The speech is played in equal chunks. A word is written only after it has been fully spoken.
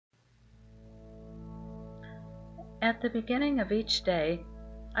At the beginning of each day,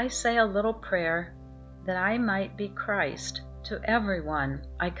 I say a little prayer that I might be Christ to everyone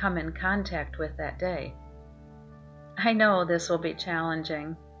I come in contact with that day. I know this will be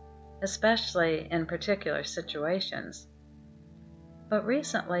challenging, especially in particular situations. But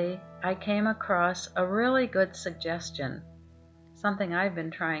recently, I came across a really good suggestion, something I've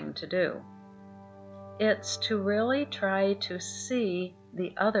been trying to do. It's to really try to see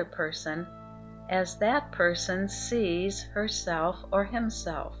the other person as that person sees herself or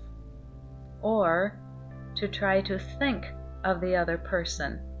himself, or to try to think of the other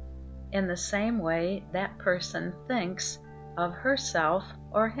person in the same way that person thinks of herself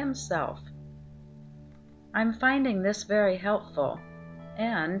or himself. I'm finding this very helpful,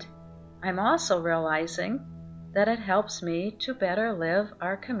 and I'm also realizing that it helps me to better live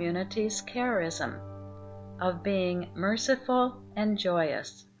our community's charism of being merciful and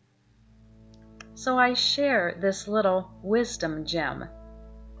joyous. So I share this little wisdom gem,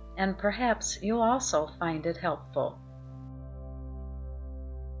 and perhaps you'll also find it helpful.